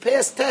one. To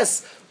pass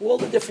tests, all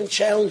the different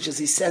challenges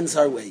He sends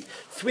our way.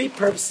 Three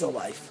purposes of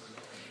life.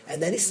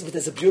 And then He says, but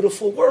there's a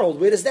beautiful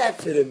world. Where does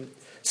that fit in?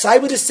 So I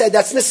would have said,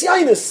 that's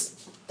nisyonos.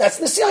 That's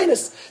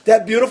Nisyanis.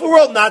 That beautiful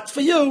world, not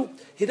for you.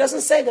 He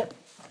doesn't say that.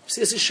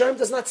 See, Sherm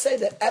does not say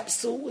that.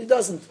 Absolutely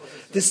doesn't.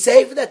 The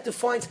Sefer that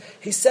defines,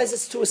 he says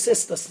it's to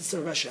assist us,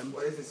 the Hashem.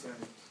 What is this?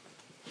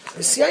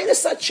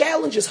 Nisyanis are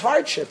challenges,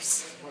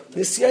 hardships.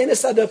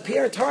 Nisyanis are the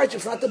apparent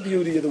hardships, not the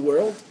beauty of the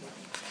world.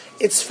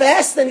 It's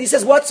fast, and he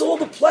says, what's all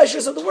the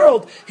pleasures of the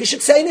world? He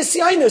should say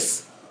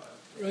Nisyanis.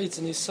 Right, it's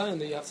in his sign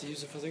that you have to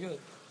use it for the good.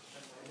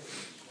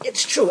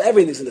 It's true,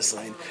 everything's in the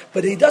sign.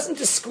 But he doesn't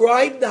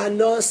describe the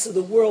hanas of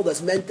the world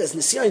as meant as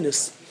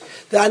Nisyanis.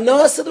 The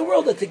hanas of the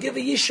world are to give a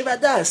yishuv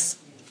adas.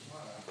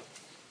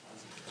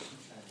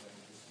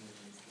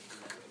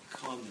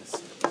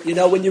 You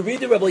know, when you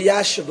read the Rabbi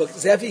Yasha book,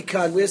 Zevi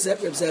Khan, where's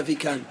that Reb Zevi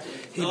Khan?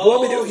 He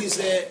brought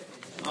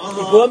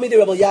me the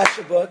Rabbi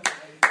Yasha book,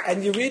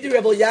 and you read the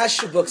Rabbi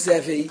Yasha book,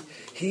 Zevi,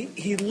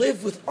 he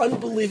lived with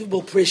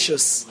unbelievable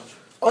precious,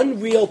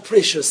 unreal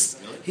precious.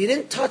 He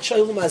didn't touch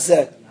Olam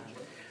Hazeh.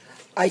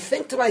 I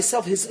think to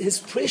myself,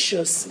 his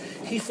precious,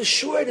 he for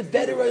sure had a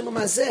better Olam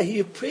Hazeh. He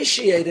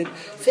appreciated,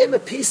 for him a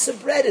piece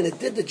of bread, and it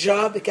did the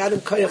job, it got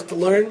him koyach to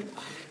learn.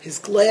 His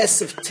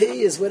glass of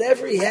tea, is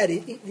whatever he had.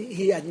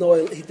 He had no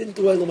oil. He didn't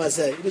do Olam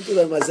Hazeh. He didn't do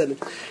Olam Hazeh.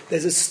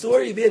 There's a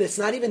story there. It's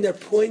not even their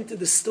point of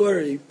the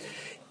story.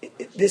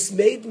 It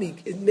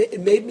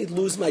made me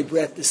lose my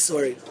breath. This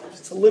story.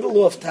 It's a little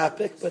off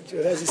topic, but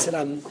as he said,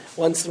 I'm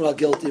once in a while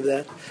guilty of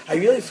that. I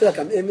really feel like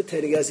I'm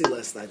imitating Ezzy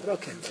last night. But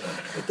okay.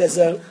 But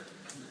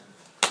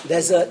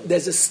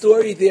there's a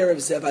story there of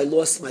Zev. I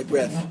lost my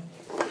breath,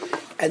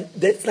 and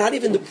that's not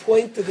even the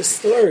point of the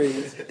story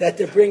that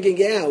they're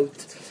bringing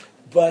out.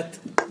 But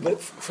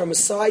from a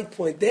side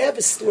point, they have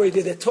a story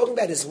there. They're talking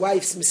about his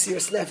wife's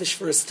Mesiras Nefesh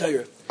for his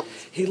Torah.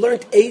 He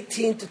learned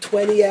 18 to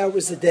 20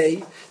 hours a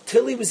day.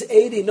 Till he was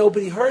 80,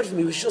 nobody heard from him.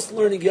 He was just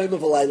learning Yom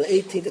V'Layla,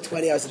 18 to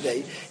 20 hours a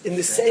day. In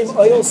the same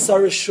oil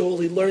Sarah shul,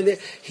 he learned there.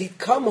 He'd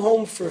come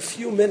home for a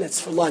few minutes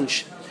for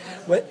lunch.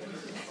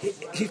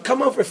 He'd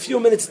come home for a few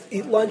minutes,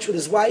 eat lunch with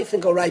his wife,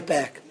 and go right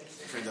back. My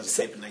friend does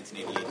a tape in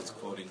 1988. He's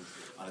quoting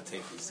on a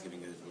tape. He's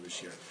giving a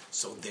shir.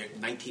 So there,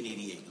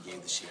 1988, he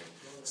gave the shir.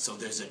 So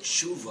there's a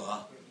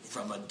tshuva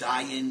from a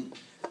dayan.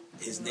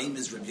 His name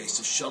is Rabbi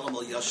Yosef Shalom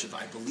Al Yashiv.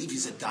 I believe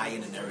he's a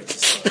dayan in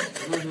Eretz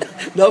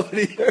Yisrael.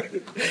 Nobody heard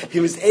him. He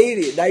was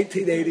 80 in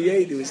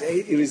 1988.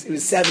 He was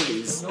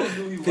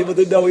 70s. People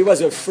didn't know he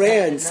was. A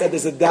friend said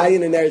there's a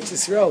dayan in Eretz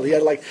Yisrael. He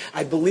had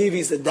I believe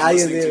he's a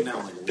dayan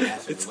there.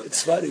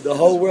 It's funny. The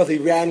whole world, he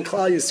ran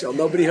Klal Yisrael.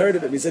 Nobody heard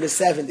of him. He's in his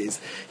 70s.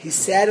 He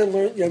sat and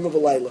learned Yom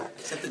V'Layla.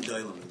 Except the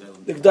Doilim.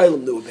 The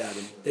G'daylim knew about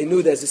him. They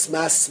knew there's this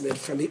masmid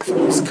from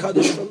his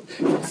Kaddish from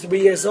 3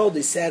 years old.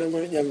 He sat and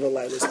learned Yom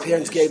V'Layla. His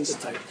parents gave him the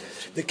time.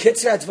 The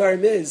Kitzur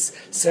Advarim is,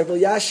 Rabbi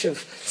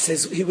Yashiv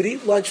says he would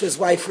eat lunch with his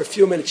wife for a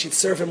few minutes. She'd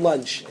serve him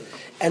lunch.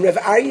 And Rav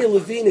Aryeh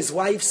Levine, his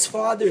wife's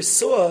father,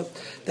 saw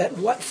that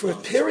for a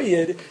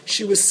period,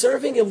 she was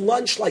serving him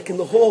lunch like in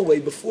the hallway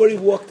before he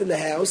walked in the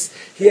house.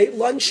 He ate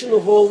lunch in the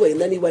hallway,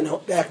 and then he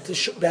went back to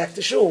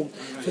shul.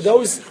 For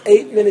those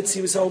 8 minutes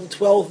he was home,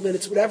 12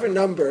 minutes, whatever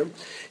number,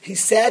 he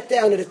sat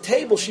down at a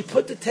table. She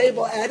put the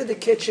table out of the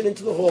kitchen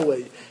into the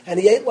hallway, and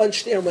he ate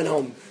lunch there and went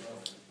home.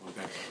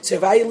 So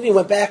Rav Aryeh Levine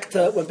went back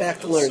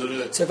to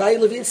learn. So Rav Aryeh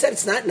Levine said,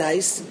 "It's not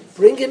nice.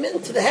 Bring him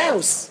into the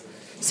house."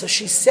 So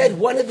she said,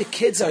 one of the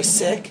kids are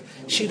sick.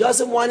 She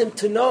doesn't want him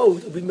to know.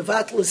 It'll be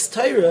mevatel his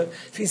Torah.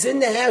 If he's in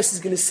the house,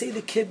 he's going to see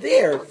the kid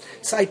there.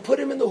 So I put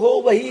him in the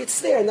hallway. He eats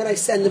there, and then I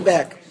send him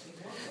back.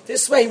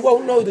 This way, he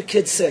won't know the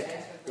kid's sick.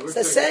 So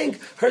they're saying,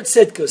 heard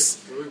Sidkus.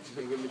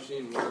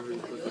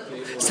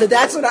 So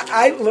that's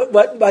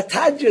what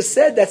Todd just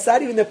said. That's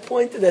not even the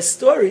point of the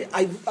story.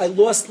 I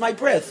lost my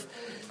breath.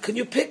 Can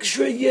you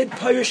picture a Yid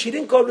Pirish? He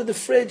didn't go to the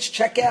fridge,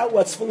 check out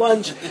what's for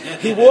lunch.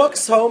 He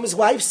walks home, his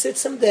wife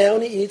sits him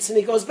down, he eats, and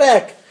he goes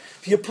back.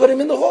 If you put him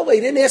in the hallway,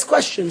 he didn't ask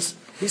questions.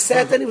 He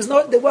sat there, he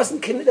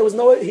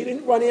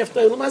didn't run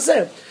after Olam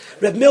Hazeh.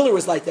 Reb Miller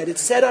was like that. It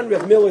said on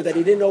Reb Miller that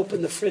he didn't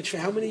open the fridge for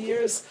how many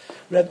years?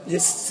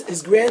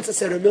 His grandson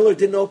said Reb Miller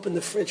didn't open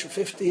the fridge for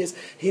 50 years.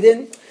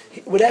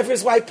 Whatever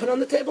his wife put on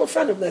the table in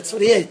front of him, that's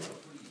what he ate.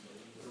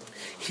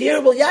 Here,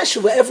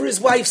 Yashu, wherever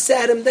his wife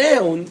sat him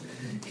down,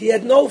 he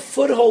had no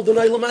foothold in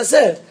Olam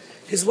Hazeh.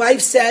 His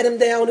wife sat him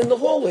down in the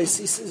hallway.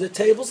 The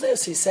table's there,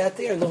 so he sat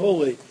there in the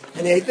hallway.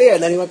 And he ate there,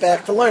 and then he went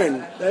back to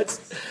learn. But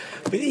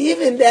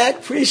even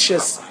that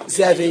precious,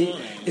 Zevi,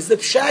 is the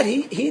pshat.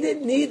 He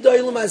didn't need the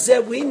Olam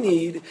Hazeh we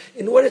need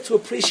in order to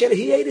appreciate it.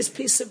 He ate his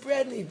piece of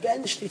bread, and he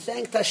benched, he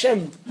thanked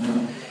Hashem.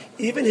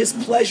 Even his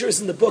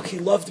pleasures in the book, he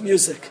loved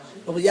music.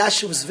 Rabbi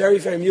Yashu was very,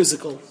 very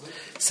musical.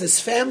 So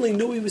his family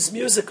knew he was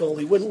musical.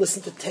 He wouldn't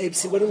listen to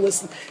tapes. He wouldn't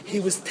listen. He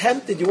was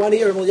tempted. You want to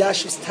hear Rabbi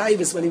Yashu's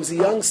taavos when he was a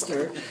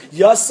youngster?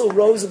 Yassel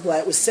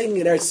Rosenblatt was singing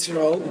in Eretz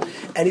Yisrael,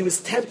 and he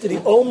was tempted. He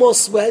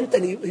almost went,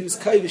 and he was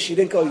kaivish. He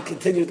didn't go. He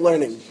continued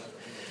learning.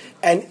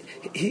 And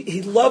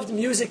he loved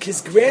music.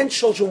 His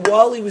grandchildren,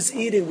 while he was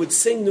eating, would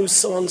sing new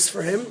songs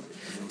for him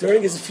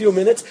during his few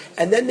minutes,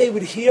 and then they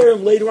would hear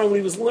him later on when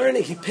he was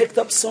learning. He picked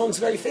up songs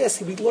very fast.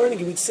 He'd be learning.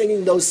 He would be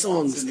singing those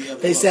songs.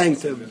 They sang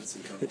to him.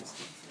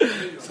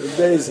 It's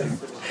amazing.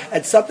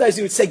 And sometimes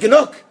you would say,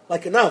 Genuk,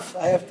 like enough.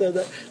 I have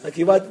to, like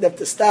you want them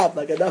to stop,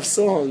 like enough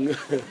song.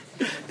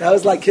 That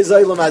was like his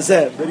Olam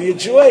Hazeh. But he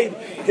enjoyed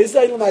his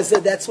Olam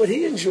Hazeh. That's what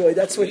he enjoyed.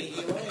 That's what.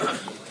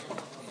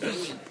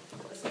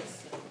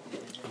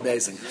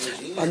 Amazing.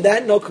 On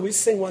that note, can we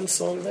sing one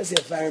song? Let's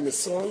have a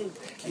song,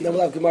 and then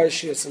we'll have Gemara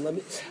Shir. So let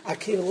me.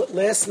 Akiva,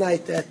 last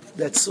night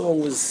that song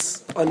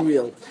was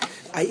unreal.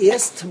 I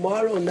asked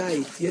tomorrow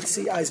night,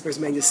 Yitzi Eisberg's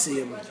man to see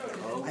him.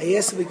 I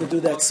asked if we could do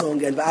that song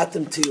again,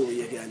 V'atem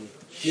Tiuli again.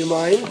 Do you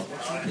mind?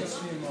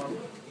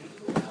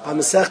 On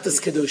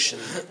Masechtas Kedushin.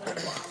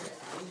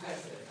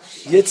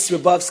 Yitz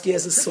Rabovsky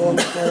has a song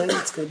planned.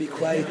 It's going to be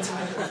quite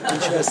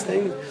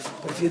interesting.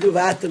 But if you do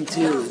V'atem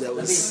Tiuli, that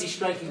was.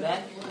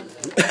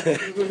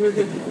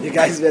 You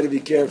guys better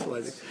be careful.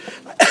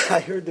 I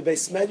heard the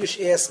Beis Medrash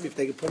ask me if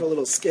they could put a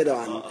little skit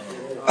on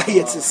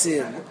Yitz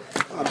Asim.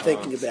 I'm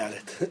thinking about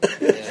it.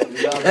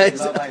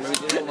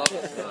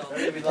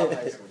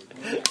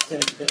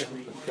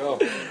 Go.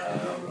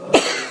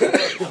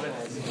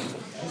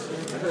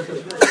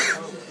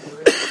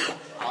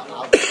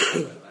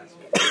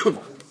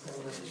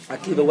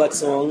 Akiva, what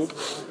song?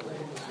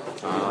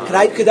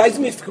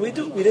 Could we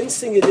do? We didn't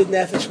sing Yedid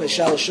Nefesh by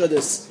Shal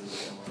Shudas.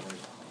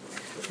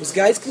 Was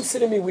guys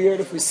consider me weird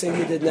if we sing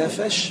Yedid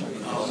Nefesh?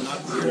 Oh,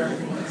 not weird.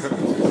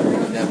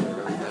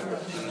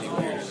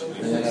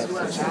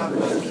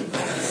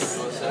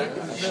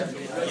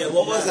 Yeah,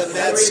 what was that?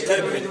 That's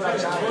good.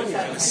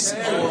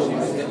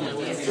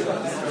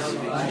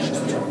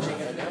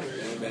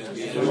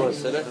 Do you want to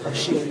sit it?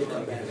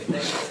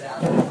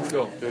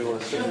 Go. Do you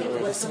want to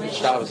sit it?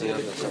 Shabbos again.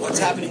 What's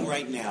happening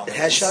right now? It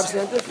has Shabbos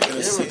Nenter? We're going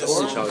to see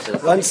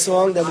this. One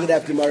song, then we're going to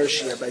have Gemara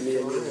Shir by me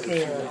and you.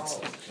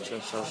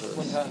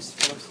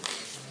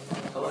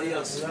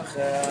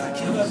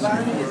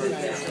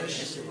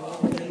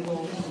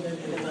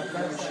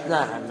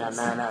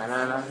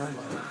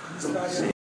 No.